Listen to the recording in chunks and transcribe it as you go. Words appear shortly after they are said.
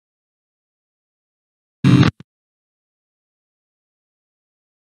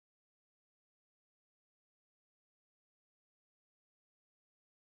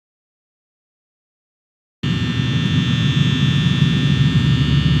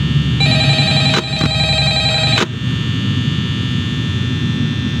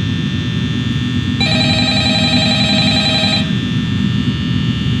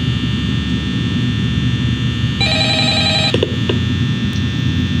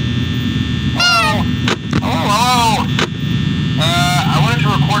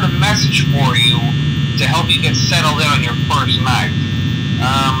package for you to help you get settled in on your first night.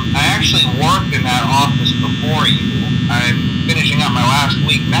 I actually worked in that office before you. I'm finishing up my last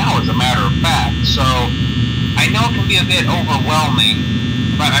week now, as a matter of fact, so I know it can be a bit overwhelming,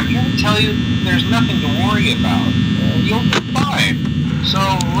 but I'm here to tell you there's nothing to worry about. You'll be fine. So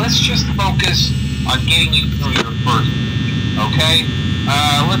let's just focus on getting you through your first week, okay?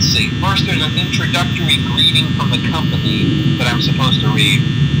 Let's see. First, there's an introductory greeting from the company that I'm supposed to read.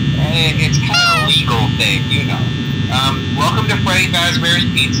 It's kind of a legal thing, you know. Welcome to Freddy Fazbear's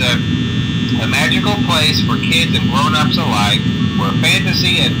Pizza, a magical place for kids and grown-ups alike, where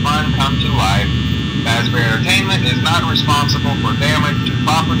fantasy and fun come to life. Fazbear Entertainment is not responsible for damage to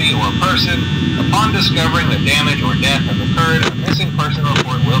property or person. Upon discovering that damage or death has occurred, a missing person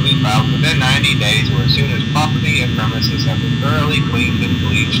report will be filed within 90 days or as soon as property and premises have been thoroughly cleaned and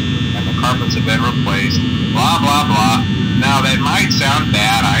bleached and the carpets have been replaced. Blah, blah, blah. Now, that might sound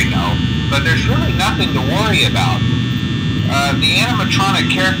bad, I know, but there's really nothing to worry about. The animatronic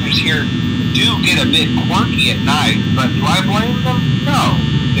characters here do get a bit quirky at night, but do I blame them? No.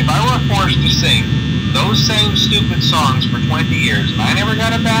 If I were forced to sing those same stupid songs for 20 years and I never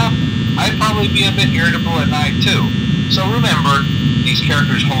got a bath, I'd probably be a bit irritable at night too. So remember, these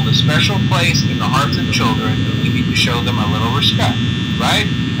characters hold a special place in the hearts of children and we need to show them a little respect, right?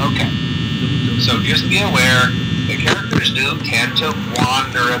 Okay. So just be aware, the characters do tend to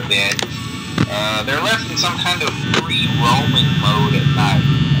wander a bit. They're left in some kind of free roaming mode at night.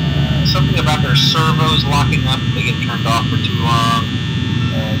 Something about their servos locking up if they get turned off for too long.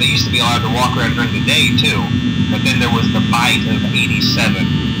 They used to be allowed to walk around during the day too, but then there was the bite of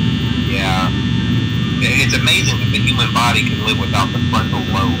 87. Yeah. It's amazing that the human body can live without the frontal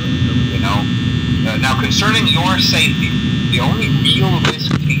lobe, you know? Now, concerning your safety, the only real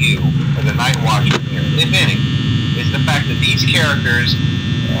risk to you as a night watchman here, if any, is the fact that these characters,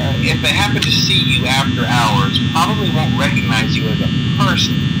 if they happen to see you after hours, probably won't recognize you as a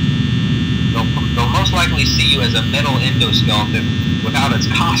person. They'll most likely see you as a metal endoskeleton without its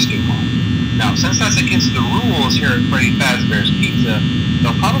costume on. Now, since that's against the rules here at Freddy Fazbear's Pizza,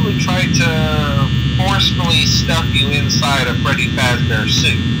 they'll probably try to forcefully stuff you inside a Freddy Fazbear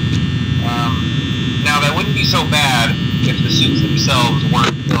suit. Now, that wouldn't be so bad if the suits themselves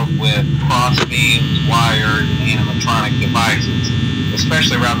weren't filled with crossbeams, wires, and animatronic devices,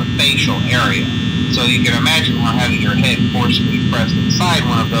 especially around the facial area. So you can imagine how having your head forcibly pressed inside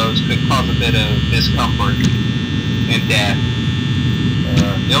one of those could cause a bit of discomfort and death.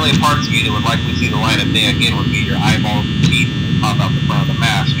 The only parts of you that would likely see the light of day again would be your eyeballs and teeth that pop out the front of the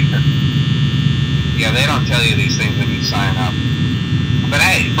mask. Yeah, they don't tell you these things when you sign up. But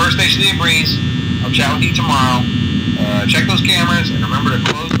hey, first station of the breeze. I'll chat with you tomorrow. Check those cameras and remember to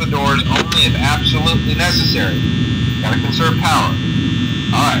close the doors only if absolutely necessary. Gotta conserve power.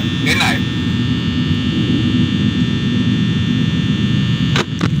 Alright, good night.